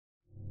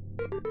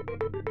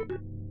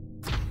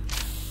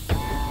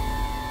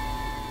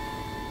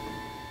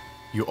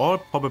You all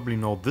probably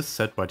know this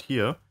set right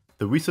here,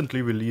 the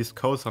recently released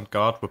Coruscant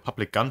Guard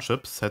Republic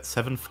Gunship set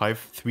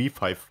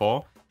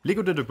 75354.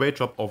 LEGO did a great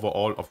job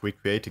overall of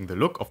recreating the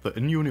look of the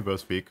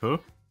in-universe vehicle.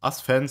 Us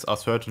fans are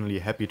certainly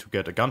happy to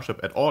get a gunship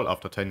at all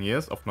after 10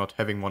 years of not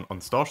having one on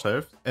store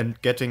shelves,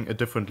 and getting a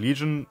different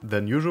legion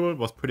than usual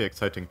was pretty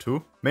exciting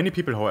too. Many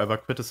people however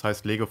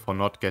criticized LEGO for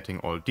not getting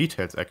all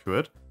details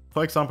accurate.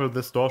 For example,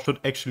 this door should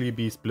actually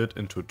be split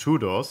into 2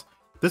 doors.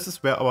 This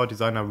is where our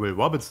designer Will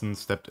Robinson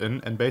stepped in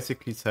and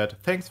basically said,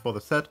 "Thanks for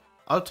the set,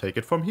 I'll take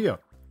it from here."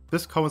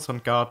 This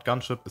Coruscant Guard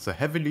gunship is a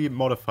heavily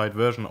modified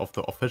version of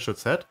the official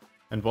set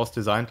and was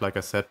designed, like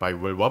I said, by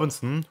Will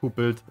Robinson, who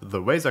built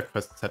the Razor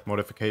Crest set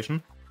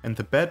modification and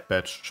the Bad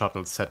Batch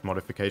shuttle set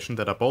modification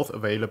that are both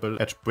available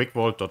at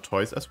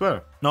BrickVault.toys as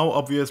well. Now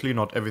obviously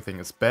not everything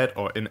is bad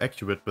or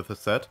inaccurate with the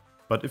set,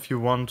 but if you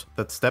want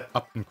that step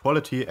up in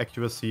quality,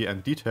 accuracy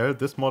and detail,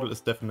 this model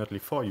is definitely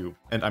for you.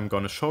 And I'm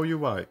gonna show you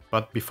why.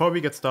 But before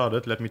we get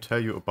started, let me tell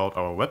you about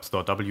our web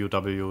store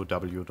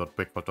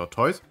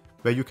www.brickvault.toys,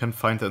 where you can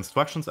find the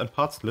instructions and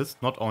parts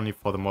list not only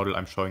for the model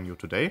I'm showing you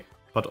today,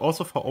 but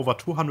also for over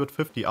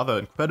 250 other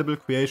incredible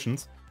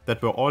creations that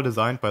were all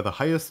designed by the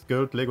highest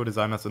skilled LEGO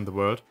designers in the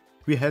world.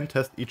 We hand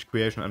test each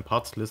creation and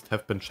parts list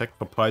have been checked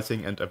for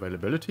pricing and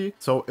availability,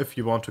 so if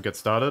you want to get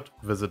started,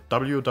 visit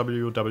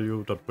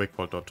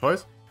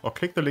www.brickvault.toys or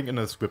click the link in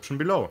the description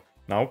below.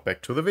 Now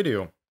back to the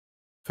video.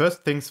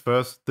 First things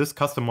first, this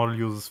custom model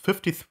uses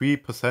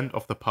 53%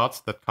 of the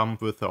parts that come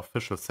with the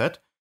official set,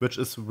 which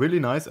is really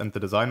nice, and the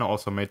designer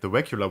also made the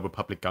regular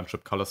Republic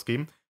Gunship color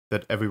scheme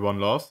that everyone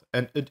loves,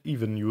 and it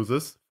even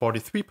uses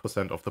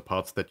 43% of the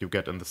parts that you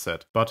get in the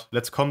set. But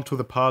let's come to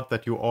the part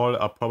that you all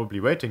are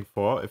probably waiting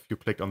for if you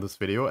clicked on this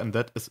video, and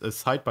that is a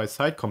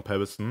side-by-side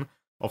comparison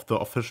of the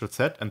official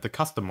set and the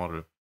custom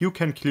model. You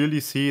can clearly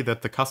see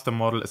that the custom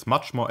model is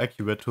much more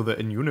accurate to the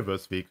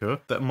in-universe vehicle.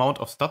 The amount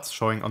of studs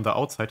showing on the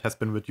outside has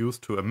been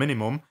reduced to a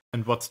minimum,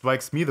 and what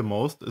strikes me the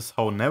most is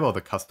how narrow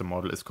the custom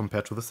model is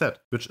compared to the set,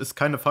 which is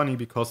kind of funny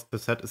because the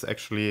set is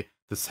actually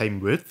the same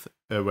width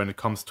when it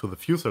comes to the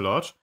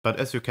fuselage, but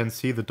as you can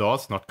see, the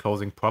doors not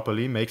closing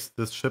properly makes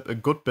this ship a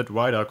good bit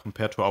wider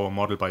compared to our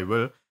model by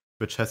Will,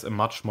 which has a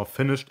much more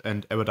finished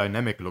and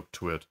aerodynamic look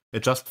to it.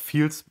 It just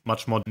feels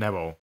much more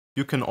narrow.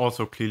 You can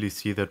also clearly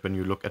see that when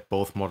you look at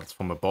both models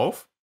from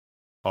above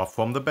or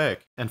from the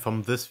back. And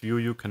from this view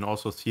you can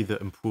also see the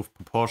improved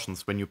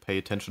proportions when you pay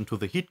attention to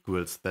the heat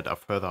grills that are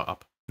further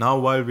up. Now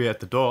while we're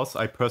at the doors,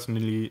 I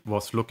personally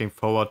was looking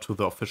forward to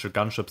the official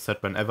gunship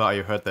set whenever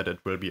I heard that it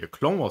will be a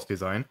Clone Wars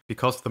design,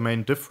 because the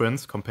main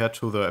difference compared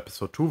to the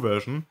episode 2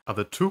 version are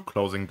the 2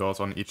 closing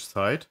doors on each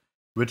side,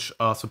 which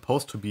are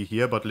supposed to be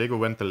here, but LEGO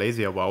went the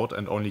lazier route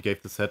and only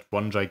gave the set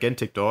one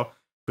gigantic door,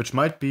 which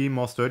might be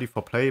more sturdy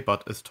for play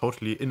but is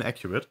totally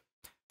inaccurate.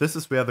 This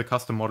is where the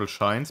custom model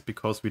shines,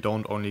 because we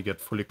don't only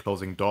get fully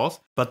closing doors,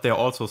 but they're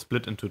also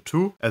split into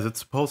 2 as it's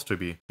supposed to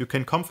be. You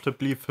can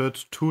comfortably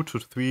fit 2 to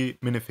 3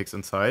 minifigs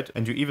inside,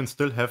 and you even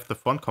still have the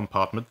front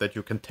compartment that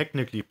you can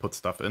technically put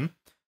stuff in.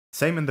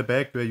 Same in the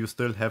back, where you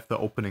still have the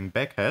opening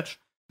back hatch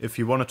if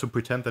you wanted to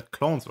pretend that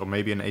clones or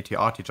maybe an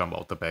AT-RT jump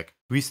out the back.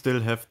 We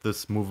still have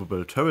this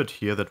movable turret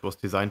here that was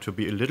designed to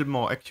be a little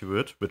more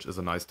accurate, which is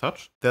a nice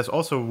touch. There's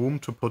also room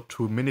to put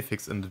 2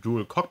 minifigs in the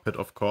dual cockpit,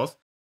 of course.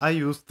 I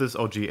used this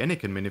OG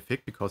Anakin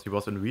minifig because he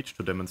was in reach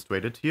to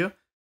demonstrate it here.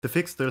 The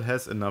fig still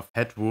has enough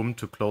headroom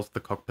to close the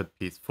cockpit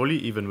piece fully,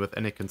 even with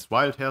Anakin's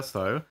wild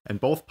hairstyle, and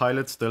both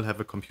pilots still have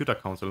a computer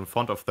console in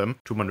front of them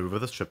to maneuver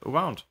the ship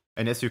around.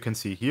 And as you can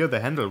see here,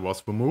 the handle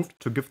was removed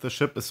to give the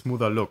ship a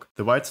smoother look.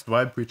 The white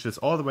stripe reaches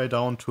all the way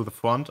down to the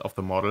front of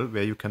the model,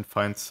 where you can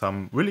find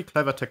some really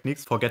clever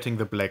techniques for getting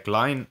the black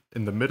line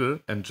in the middle,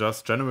 and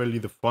just generally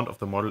the front of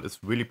the model is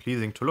really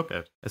pleasing to look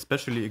at.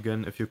 Especially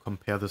again if you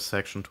compare this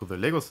section to the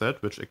LEGO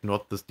set, which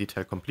ignored this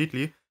detail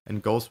completely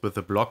and goes with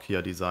the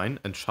blockier design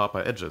and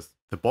sharper edges.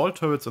 The ball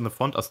turrets in the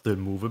front are still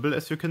movable,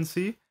 as you can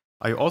see.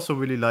 I also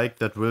really like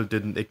that Will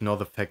didn't ignore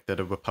the fact that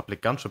a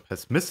Republic gunship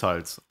has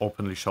missiles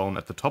openly shown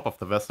at the top of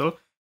the vessel,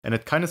 and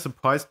it kinda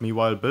surprised me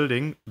while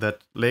building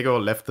that LEGO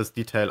left this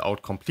detail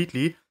out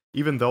completely,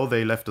 even though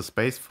they left a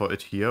space for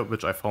it here,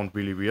 which I found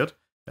really weird,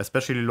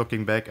 especially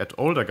looking back at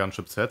older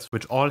gunship sets,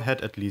 which all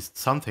had at least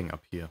something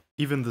up here.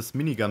 Even this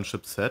mini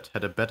gunship set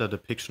had a better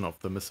depiction of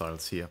the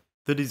missiles here.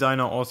 The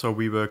designer also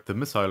reworked the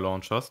missile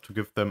launchers to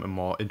give them a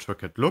more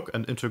intricate look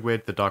and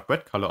integrate the dark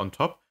red color on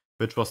top,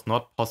 which was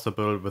not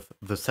possible with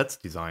the set's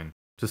design.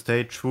 To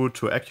stay true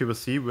to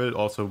accuracy, Will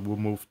also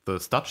removed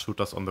the stud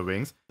shooters on the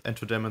wings, and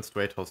to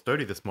demonstrate how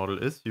sturdy this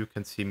model is, you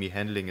can see me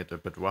handling it a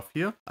bit rough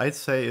here. I'd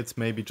say it's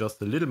maybe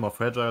just a little more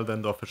fragile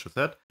than the official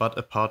set, but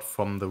apart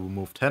from the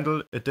removed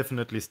handle, it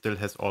definitely still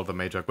has all the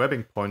major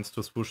grabbing points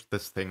to swoosh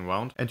this thing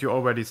around, and you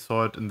already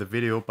saw it in the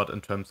video, but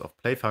in terms of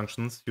play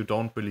functions, you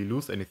don't really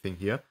lose anything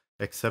here,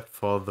 except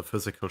for the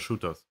physical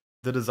shooters.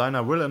 The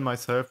designer Will and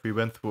myself, we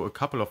went through a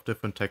couple of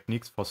different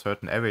techniques for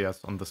certain areas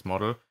on this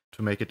model,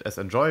 to make it as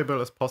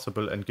enjoyable as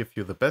possible and give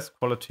you the best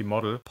quality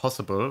model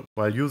possible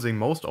while using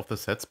most of the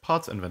set's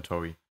parts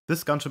inventory.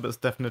 This gunship is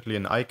definitely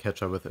an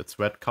eye-catcher with its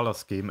red color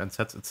scheme and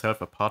sets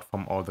itself apart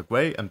from all the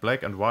grey and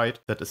black and white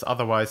that is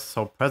otherwise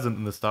so present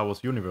in the Star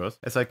Wars universe.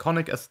 As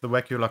iconic as the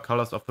regular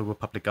colors of the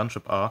Republic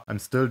Gunship are, I'm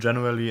still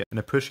generally an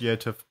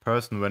appreciative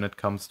person when it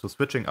comes to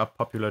switching up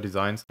popular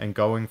designs and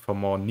going for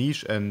more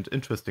niche and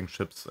interesting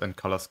ships and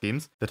color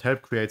schemes that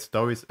help create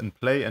stories in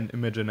play and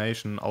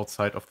imagination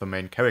outside of the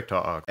main character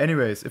arc.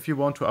 Anyways, if you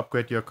want to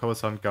upgrade your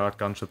Coruscant Guard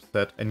Gunship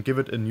set and give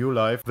it a new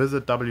life,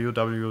 visit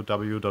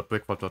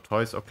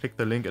www.brickvault.toys or click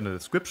the link in the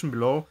description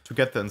below to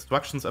get the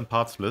instructions and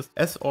parts list.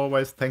 As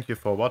always, thank you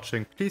for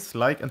watching. Please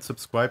like and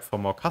subscribe for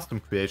more custom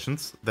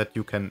creations that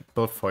you can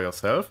build for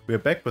yourself. We're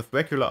back with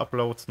regular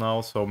uploads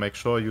now, so make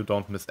sure you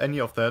don't miss any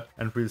of that,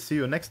 and we'll see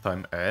you next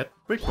time at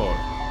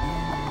BrickVault.